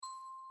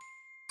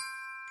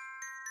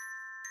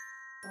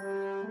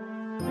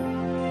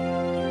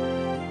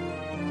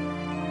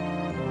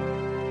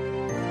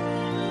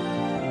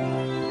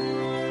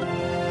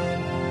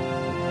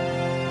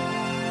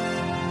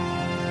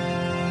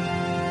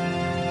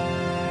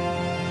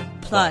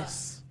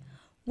Plus.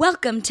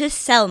 Welcome to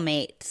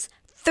Cellmates,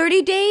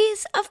 30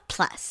 Days of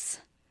Plus.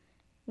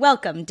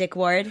 Welcome, Dick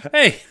Ward.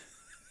 Hey,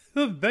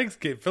 thanks,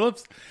 Kate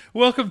Phillips.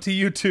 Welcome to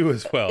you too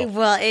as well.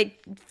 Well,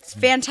 it's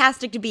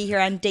fantastic to be here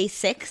on day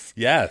 6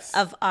 Yes.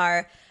 of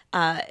our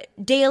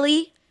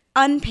daily,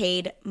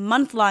 unpaid,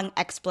 month-long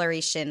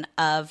exploration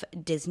of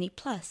Disney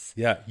Plus.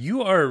 Yeah,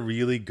 you are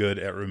really good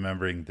at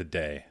remembering the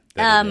day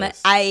that it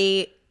is.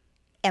 I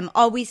am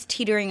always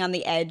teetering on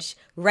the edge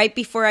right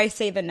before I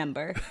say the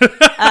number.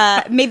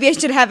 Maybe I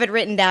should have it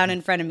written down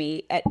in front of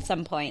me at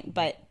some point,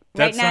 but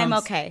right now I'm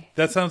okay.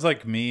 That sounds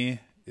like me,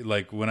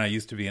 like when I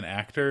used to be an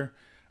actor,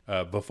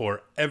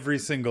 before every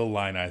single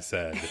line I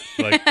said.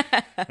 Like,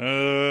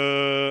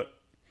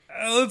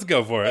 let's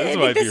go for it. This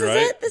might be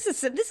right.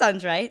 This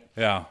sounds right.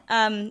 Yeah.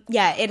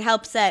 Yeah, it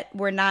helps that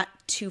we're not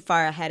too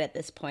far ahead at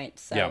this point.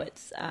 So Yeah.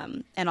 it's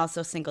and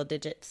also single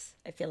digits.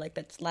 I feel like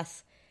that's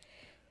less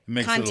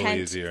Makes it a little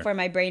content easier. for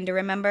my brain to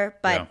remember.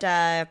 But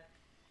How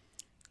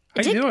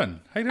you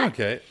doing? How you doing,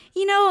 Kate?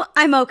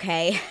 I'm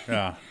okay.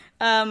 Yeah.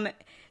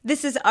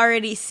 This is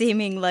already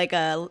seeming like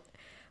a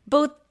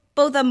both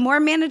a more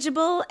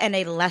manageable and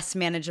a less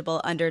manageable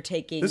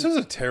undertaking. This was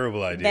a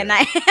terrible idea. than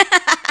I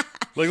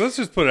Like, let's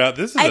just put it out.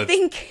 This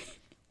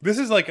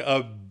is like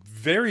a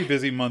very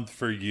busy month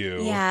for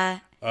you. Yeah.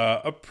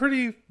 A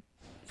pretty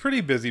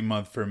busy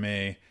month for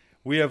me.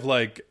 We have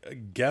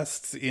like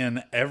guests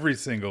in every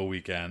single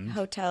weekend.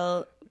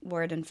 Hotel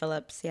Ward and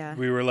Phillips, yeah.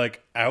 We were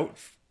like out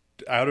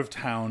of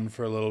town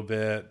for a little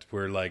bit.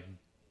 We're like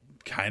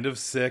kind of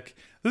sick.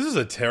 This is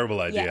a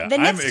terrible idea. Yeah, the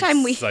next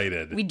time we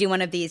do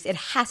one of these, it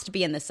has to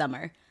be in the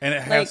summer. And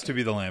it has to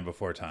be The Land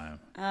Before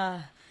Time.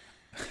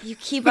 You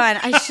keep on.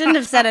 I shouldn't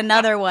have said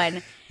another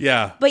one.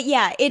 Yeah. But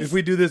yeah, if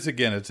we do this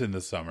again, it's in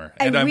the summer.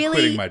 And I'm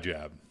quitting my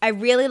job. I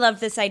really love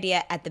this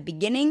idea at the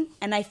beginning,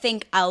 and I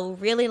think I'll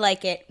really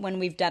like it when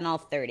we've done all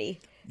 30.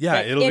 Yeah,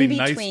 But it'll in be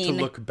nice to between,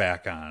 look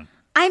back on.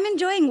 I'm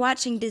enjoying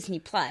watching Disney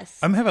Plus.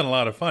 I'm having a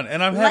lot of fun,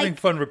 and I'm having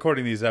fun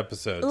recording these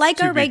episodes. Like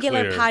to our be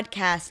regular clear.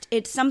 podcast,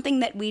 it's something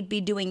that we'd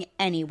be doing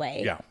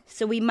anyway. Yeah.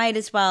 So we might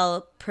as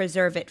well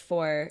preserve it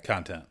for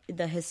Content.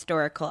 the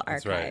historical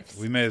That's archives.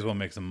 right. We may as well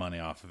make some money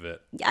off of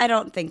it. I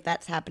don't think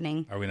that's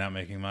happening. Are we not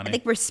making money? I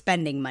think we're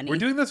spending money. We're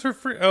doing this for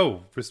free.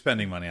 Oh, we're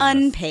spending money on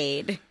this.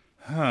 Unpaid.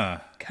 Huh.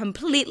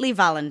 Completely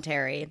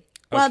voluntary.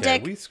 Well, Okay,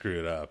 Dick, we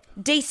screwed up.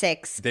 day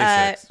 6.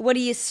 Day 6. What are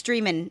you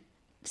streaming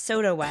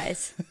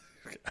soda-wise?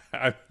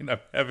 I mean,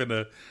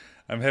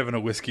 I'm having a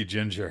whiskey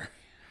ginger.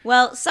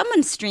 Well,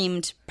 someone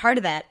streamed part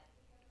of that,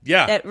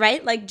 Yeah,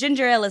 right? Like,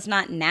 ginger ale is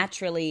not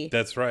naturally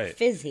that's right.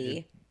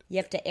 fizzy. You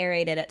have to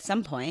aerate it at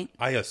some point.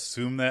 I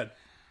assume that.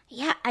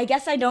 Yeah, I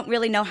guess I don't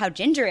really know how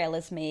ginger ale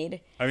is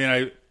made. I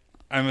mean,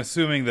 I'm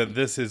assuming that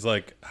this is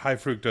like high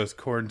fructose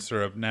corn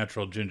syrup,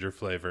 natural ginger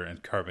flavor,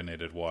 and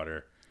carbonated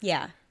water.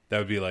 Yeah. That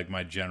would be like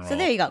my general. So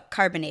there you go,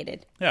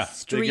 carbonated. Yeah,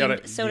 Streamed, you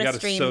gotta streamed.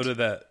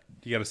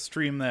 You gotta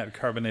stream that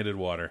carbonated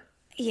water.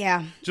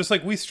 Yeah. Just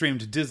like we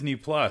streamed Disney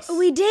Plus.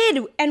 We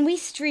did, and we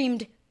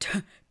streamed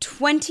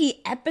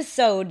 20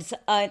 episodes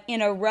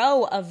in a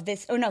row of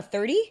this. Oh, no,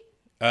 30?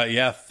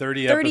 Yeah,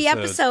 30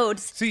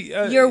 episodes. See,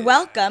 you're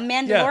welcome.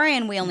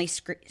 Mandalorian, we only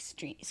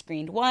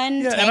screened one.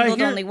 Yeah, and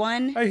Tangled, only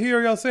one. I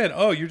hear y'all saying,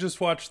 oh, you just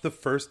watched the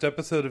first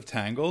episode of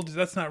Tangled?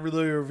 That's not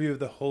really a review of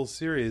the whole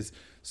series.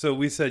 So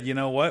we said, you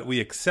know what? We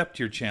accept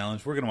your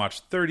challenge. We're going to watch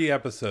 30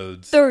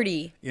 episodes.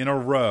 30. In a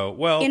row.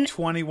 Well,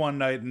 20 one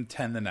night and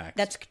 10 the next.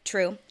 That's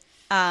true.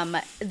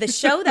 The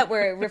show that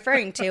we're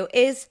referring to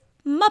is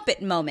Muppet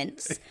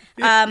Moments.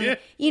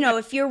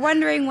 If you're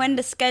wondering when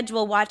to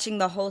schedule watching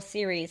the whole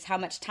series, how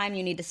much time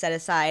you need to set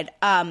aside,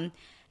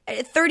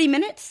 30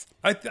 minutes?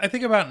 I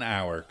think about an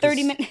hour.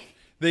 30 minutes.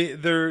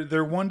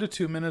 They're 1 to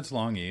 2 minutes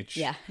long each.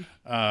 Yeah.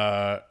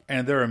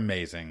 And they're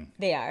amazing.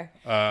 They are.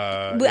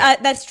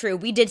 That's true.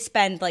 We did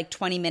spend like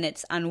 20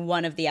 minutes on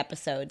one of the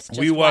episodes.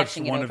 We watched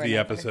one of the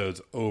episodes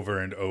over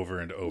and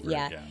over and over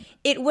again.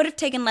 It would have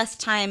taken less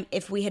time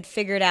if we had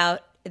figured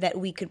out that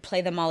we could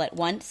play them all at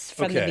once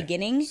from the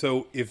beginning.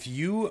 So if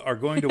you are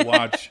going to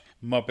watch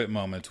Muppet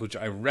Moments, which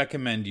I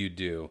recommend you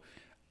do,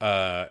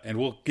 and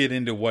we'll get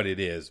into what it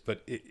is,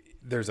 but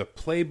there's a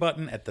play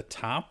button at the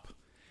top.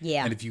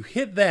 Yeah. And if you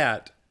hit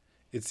that,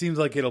 it seems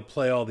like it'll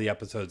play all the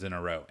episodes in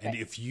a row. And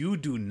if you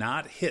do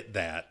not hit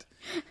that,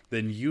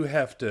 then you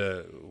have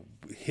to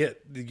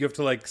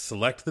like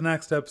select the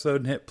next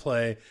episode and hit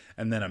play,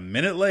 and then a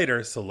minute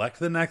later select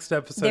the next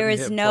episode. There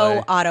is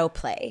no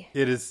autoplay.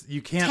 It is,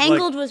 you can't.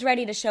 Tangled was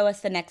ready to show us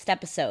the next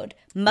episode.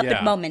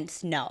 Muppet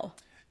Moments, no.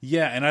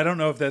 Yeah, and I don't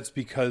know if that's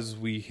because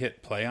we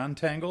hit play on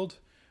Tangled.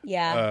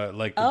 Yeah.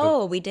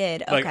 We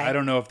did. Okay. Like, I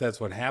don't know if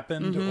that's what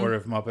happened or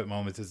if Muppet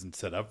Moments isn't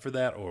set up for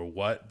that or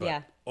what.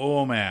 But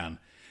oh man,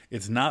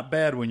 it's not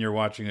bad when you're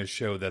watching a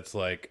show that's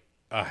like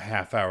a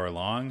half hour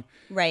long.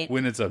 Right.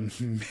 When it's a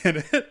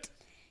minute.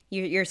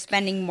 You're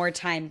spending more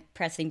time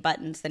pressing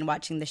buttons than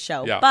watching the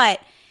show. Yeah. But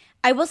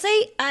I will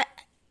say,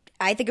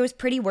 I think it was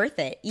pretty worth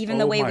it, even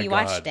the way we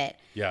watched it.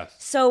 Yes.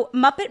 So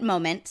Muppet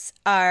Moments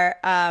are,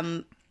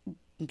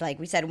 like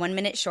we said, 1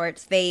 minute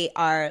shorts. They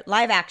are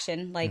live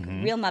action, like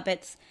real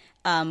Muppets.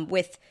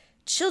 with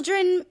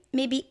children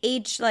maybe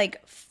aged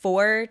like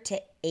 4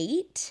 to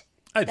 8.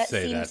 I'd That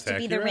say seems that's to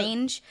be the accurate.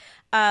 range.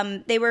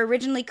 They were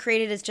originally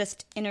created as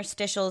just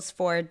interstitials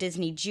for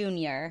Disney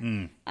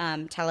Junior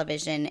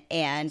television,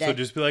 and So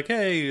just be like,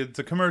 hey, it's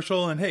a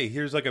commercial, and hey,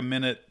 here's like a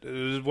minute.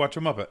 Watch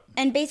a Muppet.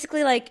 and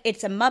basically like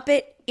it's a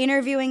Muppet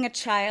interviewing a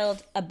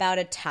child about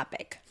a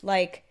topic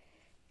like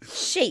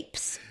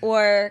shapes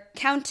or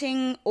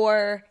counting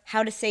or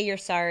how to say you're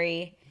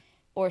sorry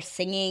or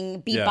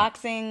singing,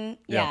 beatboxing.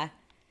 Yeah.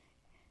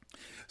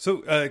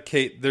 So,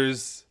 Kate,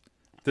 there's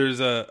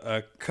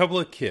a couple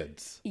of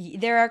kids.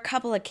 There are a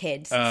couple of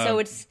kids, so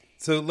it's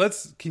So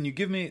can you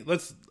give me,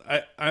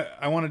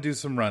 I want to do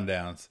some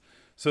rundowns.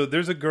 So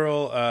there's a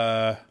girl,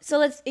 so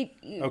let's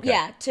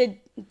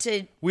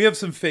to we have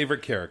some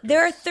favorite characters.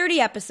 there are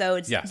 30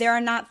 episodes. Yes. There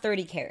are not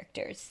 30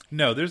 characters.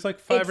 No, there's like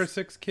 5 or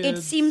 6 kids.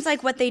 It seems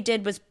like what they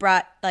did was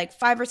brought like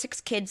 5 or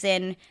 6 kids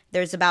in.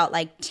 There's about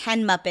like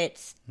 10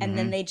 Muppets, and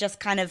then they just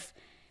kind of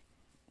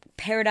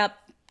paired up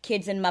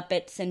kids and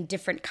Muppets in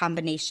different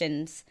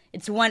combinations.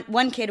 It's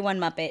one kid, one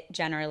Muppet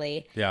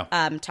generally. Yeah.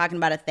 Talking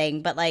about a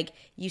thing, but like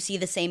you see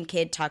the same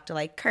kid talk to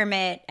like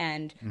Kermit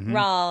and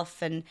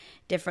Rolf and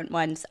different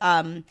ones.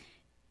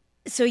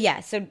 So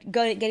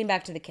getting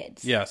back to the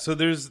kids. Yeah, so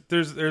there's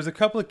a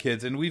couple of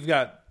kids, and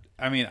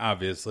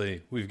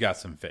obviously we've got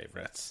some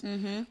favorites.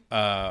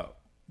 We're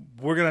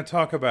gonna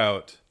talk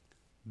about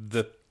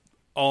the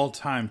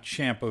all-time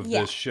champ of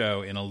this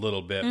show in a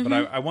little bit, but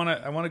I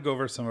want to go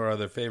over some of our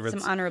other favorites.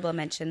 Some honorable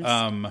mentions.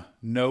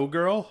 No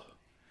Girl.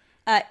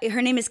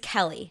 Her name is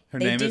Kelly.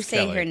 They do say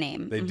Kelly. her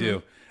name. They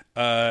do.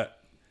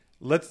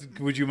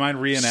 Would you mind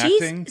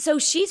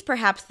reenacting? She's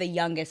perhaps the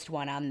youngest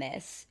one on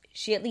this.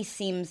 She at least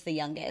seems the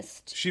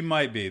youngest. She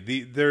might be.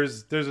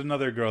 There's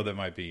another girl that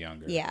might be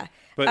younger. Yeah.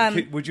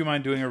 But would you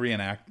mind doing a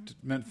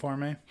reenactment for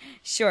me?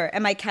 Sure.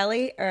 Am I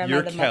Kelly or am You're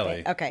I the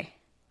Kelly. Muppet? Okay.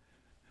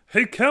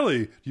 Hey,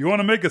 Kelly, you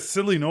want to make a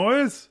silly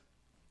noise?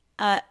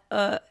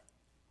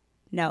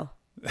 No.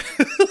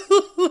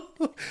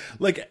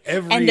 Like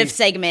every End of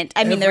segment.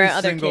 I mean, there are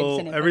other kids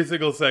in it. Every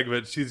single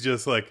segment, she's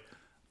just like,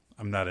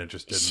 I'm not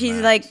interested in She's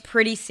that. like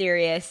pretty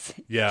serious.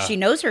 Yeah. She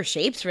knows her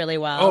shapes really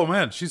well. Oh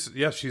man, she's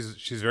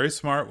very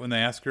smart when they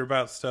ask her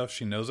about stuff.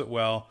 She knows it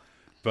well.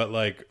 But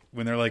like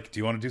when they're like, "Do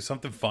you want to do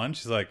something fun?"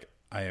 She's like,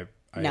 I have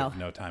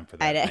no time for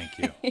that.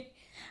 Thank you.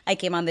 I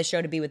came on this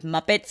show to be with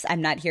Muppets.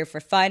 I'm not here for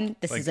fun.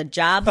 This is a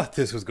job. I thought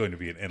this was going to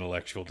be an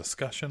intellectual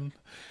discussion.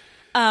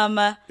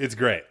 It's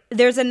great.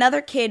 There's another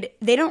kid.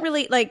 They don't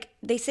really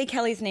they say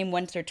Kelly's name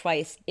once or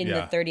twice in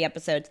the 30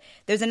 episodes.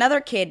 There's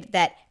another kid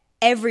that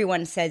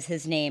everyone says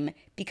his name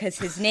because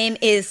his name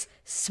is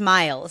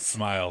Smiles.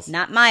 Smiles.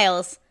 Not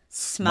Miles.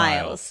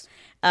 Smiles.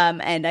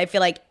 And I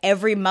feel like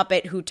every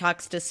Muppet who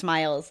talks to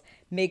Smiles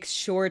makes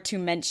sure to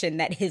mention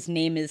that his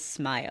name is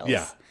Smiles.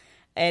 Yeah.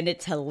 And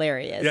it's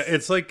hilarious. Yeah,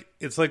 it's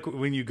like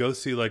when you go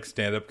see like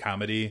stand-up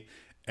comedy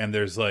and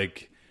there's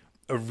like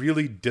a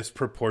really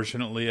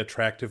disproportionately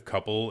attractive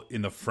couple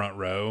in the front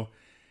row.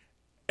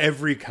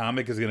 Every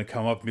comic is going to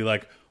come up and be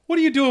like, "What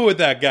are you doing with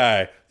that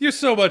guy? You're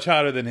so much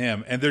hotter than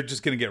him." And they're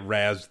just going to get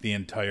razzed the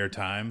entire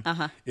time.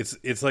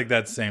 It's like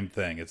that same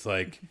thing. It's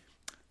like,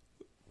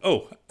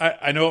 oh,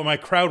 I know what my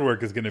crowd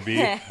work is going to be.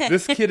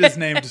 This kid is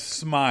named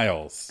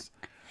Smiles.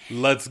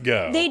 Let's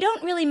go. They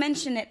don't really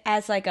mention it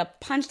as like a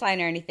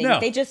punchline or anything. No.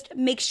 They just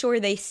make sure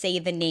they say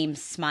the name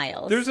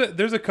Smiles.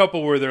 There's a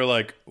couple where they're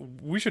like,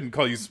 "We shouldn't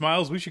call you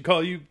Smiles. We should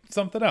call you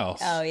something else."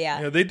 Oh,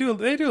 yeah. They do a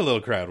little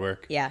crowd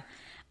work. Yeah.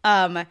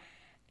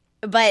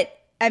 But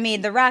I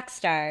mean, the rock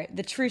star,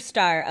 the true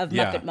star of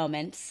Muppet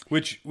Moments,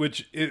 which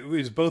it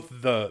was both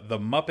the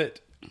Muppet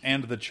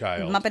and the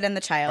child. Muppet and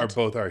the Child, are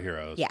both our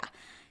heroes. Yeah.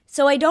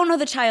 So I don't know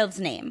the child's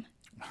name.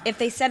 If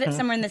they said it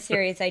somewhere in the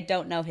series, I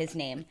don't know his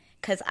name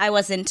because I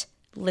wasn't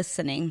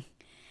listening.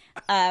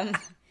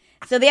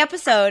 So the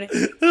episode,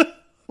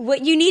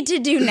 what you need to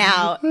do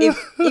now,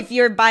 if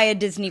you're by a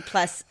Disney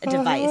Plus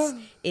device,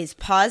 is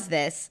pause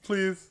this.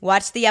 Please.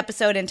 Watch the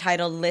episode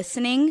entitled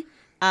Listening.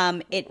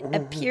 It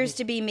appears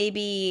to be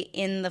maybe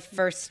in the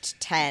first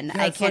 10.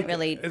 Yeah, I can't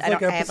really. I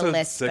have a episode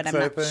list, 6, but I'm I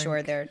not think.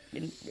 sure they're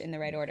in the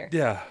right order.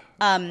 Yeah.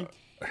 And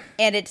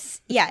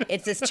it's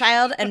this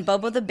child and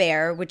Bobo the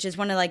Bear, which is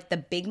one of like the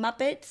big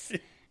Muppets.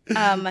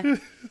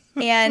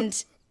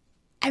 And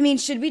I mean,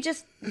 should we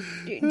just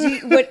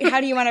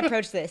how do you want to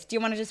approach this? Do you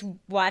want to just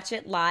watch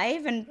it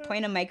live and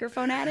point a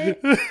microphone at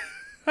it?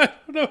 I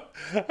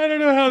don't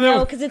know how that. No,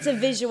 would, because it's a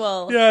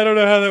visual. yeah, I don't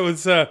know how that would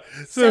sound.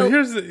 So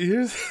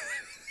here's.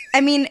 I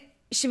mean,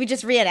 should we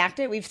just reenact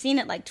it? We've seen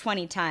it like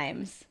 20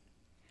 times.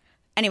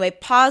 Anyway,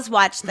 pause,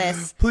 watch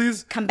this.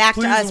 Please come back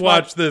to us. Please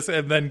watch this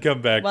and then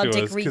come back while to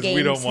Dick us because regains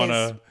we don't want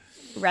to.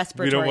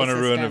 Respiratory We don't want to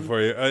ruin it system.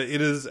 for you.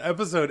 It is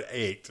episode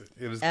 8.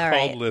 It is All called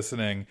right.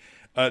 Listening.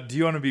 Do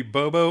you want to be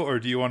Bobo or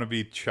do you want to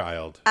be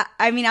Child?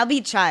 I mean, I'll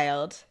be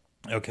child.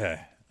 Okay.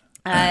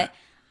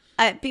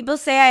 People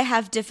say I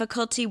have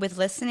difficulty with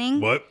listening.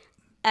 What?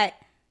 I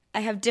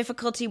have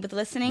difficulty with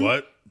listening.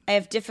 What? I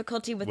have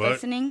difficulty with What?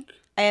 listening.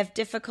 I have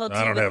difficulty.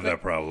 I don't with have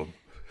that problem.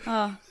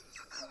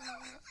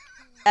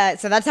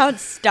 So that's how it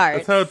starts.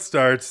 That's how it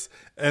starts.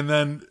 And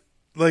then,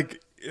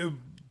 like,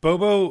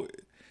 Bobo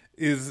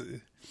is...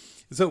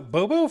 So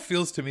Bobo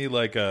feels to me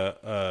like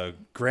a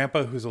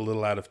grandpa who's a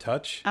little out of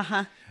touch.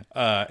 Uh-huh.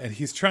 And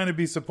he's trying to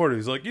be supportive.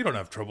 He's like, you don't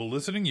have trouble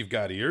listening. You've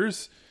got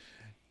ears.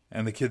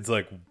 And the kid's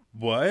like,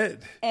 what?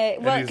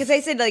 Well, because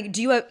I said, like,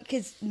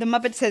 because the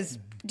Muppet says,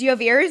 do you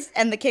have ears?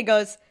 And the kid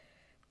goes,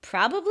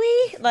 probably.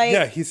 Like,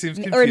 yeah, he seems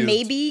confused. Or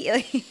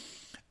maybe.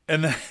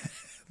 And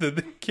then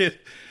the kid...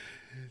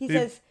 He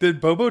says... Then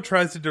Bobo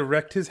tries to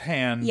direct his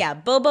hand. Yeah,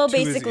 Bobo to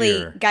his basically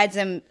ear. guides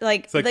him.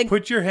 It's like,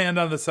 put your hand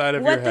on the side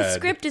of your head. What the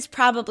script is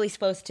probably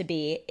supposed to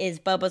be is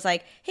Bobo's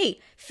like, hey,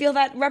 feel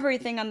that rubbery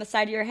thing on the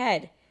side of your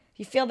head.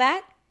 You feel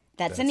that?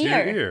 That's an your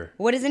ear. ear.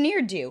 What does an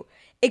ear do?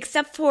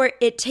 Except for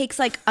it takes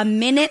like a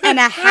minute and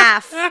a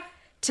half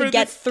to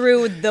get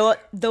through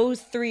those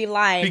 3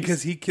 lines.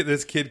 Because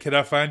this kid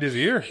cannot find his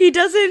ear. He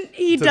doesn't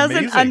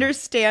amazing.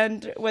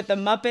 understand what the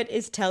Muppet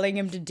is telling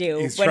him to do.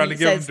 He's when trying he to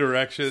give him says,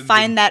 directions.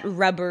 Find that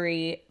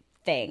rubbery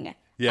thing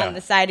Yeah. on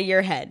the side of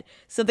your head.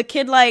 So the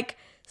kid like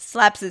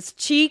slaps his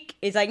cheek.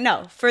 He's like,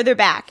 no, further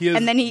back.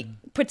 And then he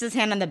puts his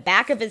hand on the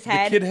back of his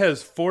head. The kid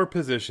has 4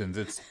 positions.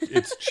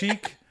 It's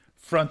cheek,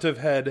 front of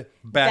head,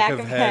 back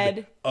of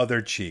head,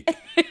 other cheek.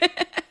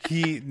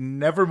 He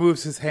never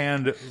moves his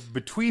hand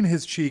between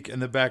his cheek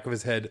and the back of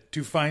his head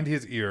to find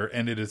his ear,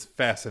 and it is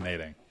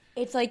fascinating.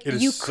 It's like It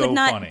is you so could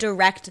not funny.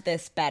 direct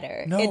this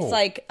better. No. It's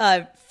like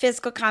a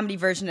physical comedy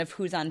version of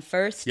Who's on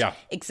First. Yeah.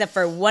 Except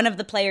for one of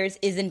the players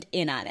isn't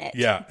in on it.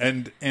 Yeah,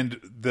 and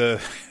the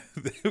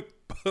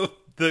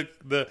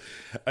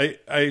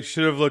I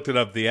should have looked it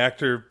up. The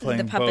actor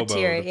playing The puppeteer,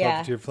 Bobo, the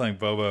yeah. puppeteer playing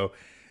Bobo,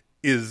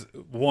 is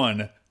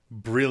 1,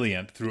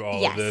 brilliant through all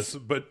Yes. of this,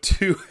 but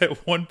 2,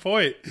 at one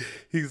point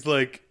he's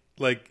like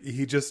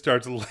he just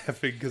starts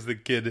laughing because the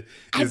kid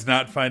is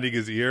not finding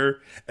his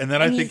ear, and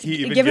then I think he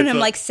even given gets him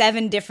like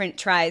 7 different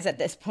tries at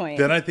this point.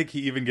 Then I think he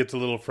even gets a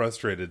little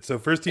frustrated. So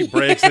first he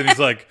breaks, and he's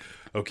like,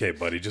 "Okay,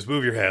 buddy, just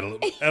move your head a little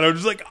bit." And I'm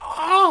just like,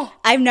 "Oh!"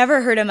 I've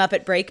never heard a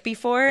Muppet break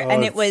before,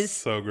 and it it's was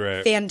so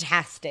great.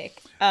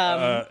 fantastic.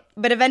 But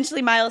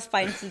eventually Miles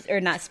finds his, or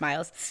not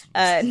Miles,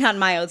 not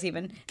Miles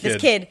even. This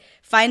kid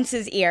finds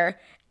his ear,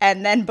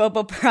 and then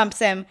Bobo prompts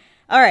him,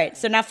 all right,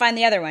 so now find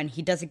the other one.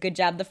 He does a good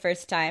job the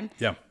first time.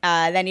 Yeah.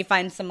 Then he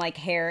finds some like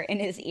hair in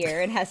his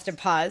ear and has to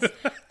pause.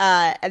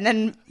 And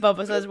then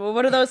Bobo says, well,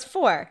 what are those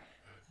for?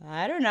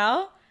 I don't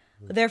know.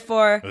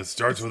 Therefore, It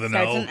starts with an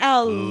starts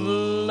L.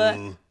 an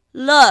L.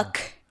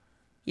 Look.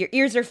 Your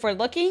ears are for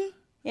looking?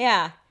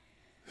 Yeah.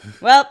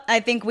 Well, I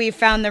think we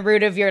found the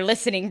root of your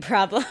listening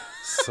problem.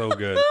 So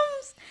good.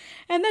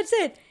 And that's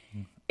it.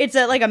 It's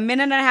like a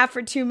minute and a half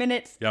or 2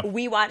 minutes. Yeah.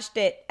 We watched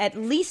it at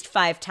least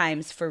 5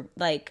 times for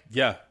like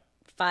Yeah.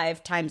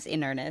 5 times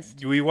in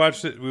earnest. We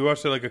watched it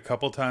like a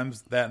couple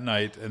times that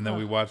night, and then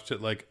we watched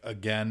it like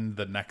again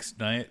the next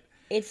night.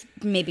 It's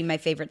maybe my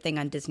favorite thing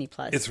on Disney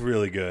Plus. It's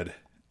really good.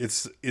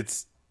 It's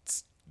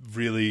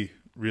really,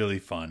 really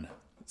fun.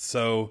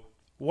 So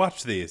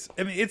watch these.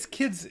 I mean, it's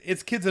kids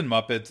and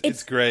Muppets.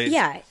 It's great.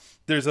 Yeah.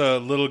 There's a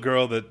little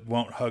girl that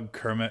won't hug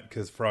Kermit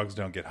because frogs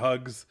don't get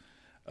hugs.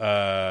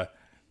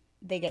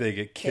 They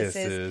get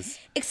kisses.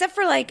 Except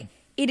for like,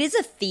 it is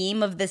a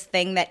theme of this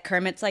thing that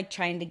Kermit's like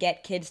trying to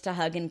get kids to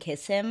hug and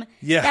kiss him.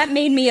 Yeah. That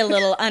made me a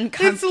little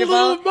uncomfortable.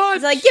 little much.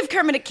 He's like, give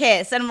Kermit a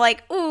kiss. And I'm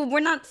like, ooh, we're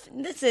not,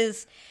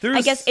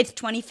 I guess it's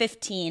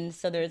 2015,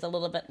 so there's a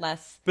little bit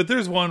less But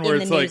there's one where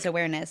in it's the like news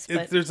awareness.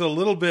 But there's a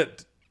little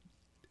bit.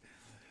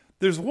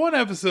 There's one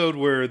episode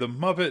where the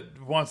Muppet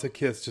wants a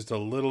kiss just a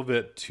little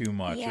bit too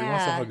much. He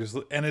wants to Yeah. hug his,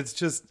 and it's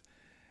just,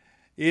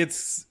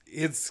 it's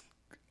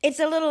it's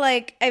a little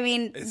like, I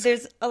mean,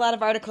 there's a lot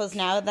of articles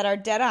now that are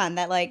dead on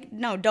that like,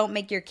 no, don't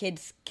make your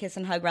kids kiss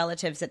and hug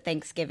relatives at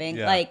Thanksgiving.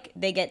 Yeah. Like,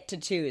 they get to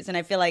choose. And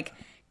I feel like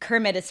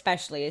Kermit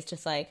especially is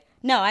just like,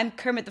 no, I'm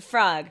Kermit the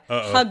Frog.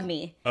 Hug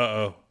me.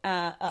 Kate,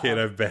 I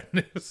have bad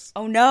news.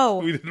 Oh, no.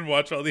 We didn't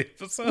watch all the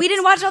episodes. We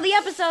didn't watch all the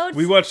episodes.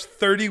 We watched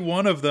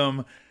 31 of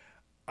them.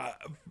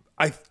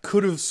 I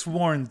could have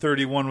sworn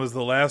 31 was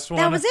the last one.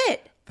 That was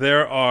it.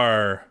 There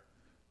are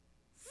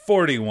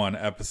 41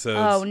 episodes.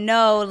 Oh,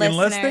 no,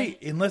 listener.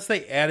 Unless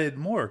they added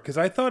more, because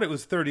I thought it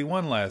was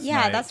 31 last night.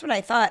 Yeah, that's what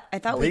I thought. I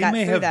thought we got They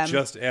may through have them.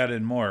 just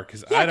added more,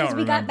 because Yeah, I don't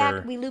we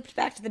remember. we looped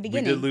back to the We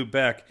beginning. did loop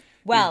back.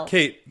 Well,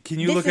 Kate, can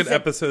you this look at is a-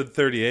 episode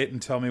 38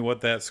 and tell me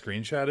what that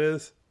screenshot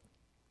is?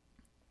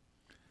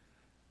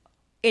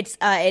 It's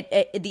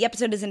the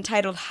episode is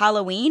entitled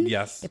Halloween.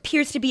 Yes. It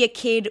appears to be a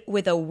kid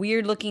with a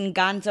weird-looking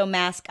Gonzo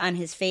mask on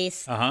his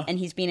face, and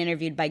he's being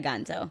interviewed by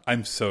Gonzo.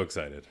 I'm so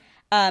excited.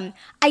 I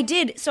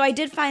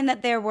did find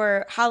that there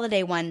were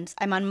holiday ones.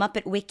 I'm on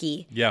Muppet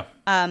Wiki. Yeah.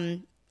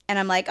 And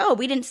I'm like, oh,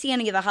 we didn't see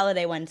any of the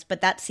holiday ones, but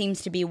that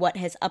seems to be what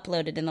has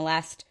uploaded in the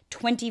last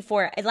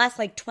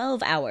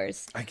 12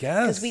 hours. I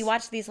guess. Because we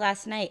watched these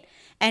last night.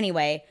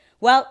 Anyway,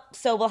 well,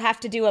 so we'll have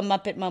to do a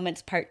Muppet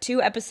Moments Part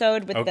 2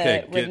 episode with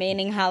the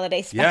remaining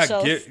holiday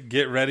specials. Yeah,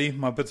 get ready,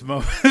 Muppets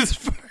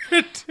Moments.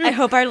 I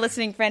hope our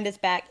listening friend is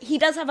back. He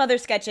does have other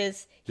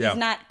sketches. He's Yeah.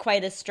 not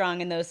quite as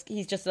strong in those.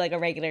 He's just like a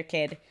regular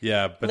kid.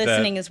 Yeah, but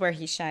Listening is where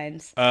he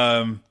shines.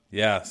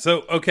 yeah.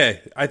 So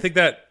okay, I think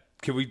that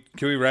can we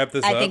wrap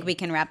this up? I think we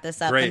can wrap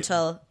this up Great.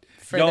 until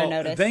further Y'all,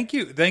 notice. Thank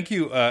you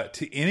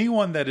to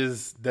anyone that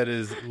is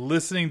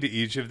listening to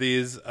each of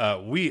these.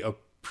 We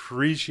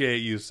appreciate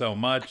you so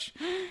much.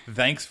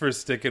 Thanks for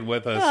sticking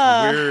with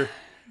us.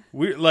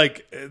 We're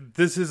like,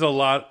 this is a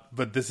lot,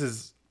 but this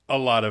is a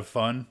lot of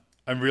fun.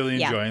 I'm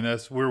really enjoying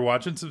this. We're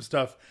watching some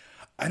stuff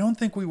I don't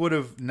think we would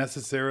have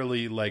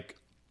necessarily like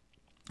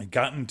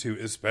gotten to,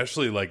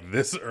 especially like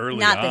this early.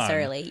 Not this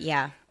early,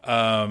 yeah.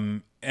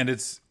 And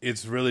it's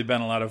really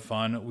been a lot of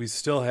fun. We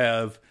still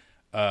have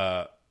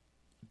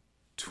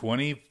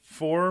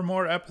 24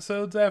 more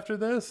episodes after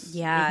this.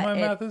 Yeah, if my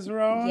math is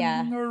wrong.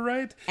 yeah. or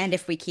right. And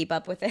if we keep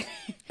up with it,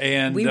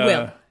 And we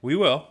will. We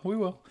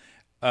will.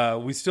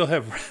 We still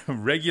have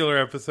regular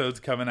episodes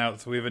coming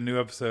out, so we have a new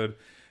episode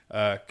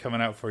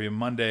coming out for you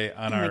Monday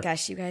on oh my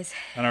gosh, you guys.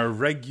 on our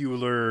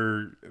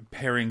regular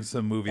pairing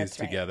some movies That's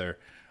right. together.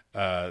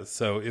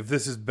 So if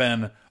this has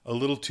been a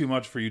little too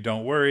much for you,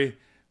 don't worry,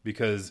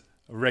 because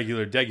a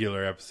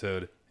regular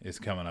episode is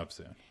coming up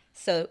soon.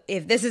 So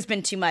if this has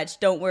been too much,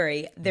 don't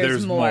worry.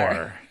 There's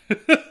more.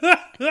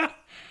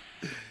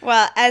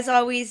 Well, as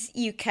always,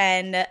 you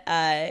can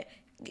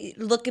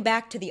look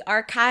back to the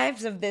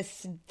archives of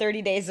this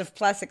 30 Days of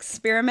Plus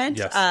experiment.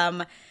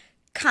 Yes.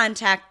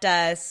 Contact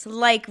us,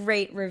 like,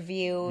 rate,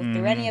 review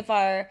through any of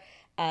our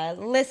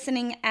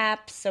listening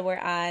apps. So we're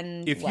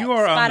on If you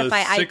are Spotify, on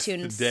the sixth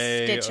iTunes,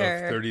 day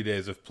Stitcher. of 30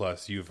 Days of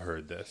Plus, you've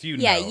heard this. You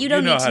Yeah, know. you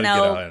don't know need how to get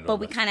know, on but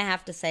we this. kind of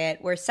have to say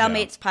it. We're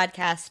Cellmates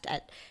Podcast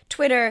at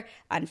Twitter,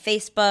 on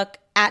Facebook,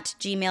 at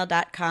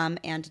gmail.com,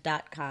 and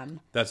 .com.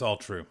 That's all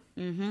true.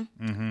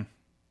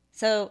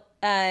 So,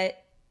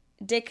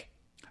 Dick,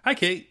 Hi,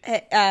 Kate.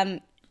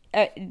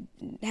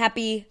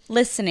 happy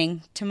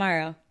listening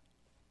tomorrow.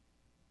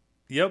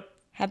 Yep.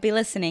 Happy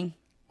listening.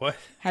 What?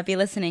 Happy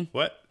listening.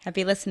 What?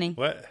 Happy listening.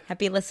 What?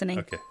 Happy listening.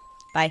 Okay.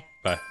 Bye.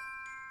 Bye.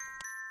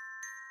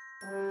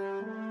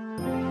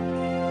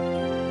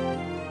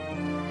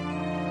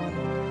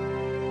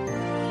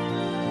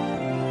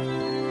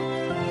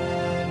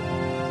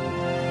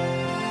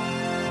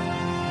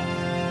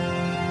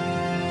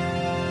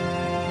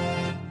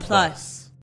 Plus.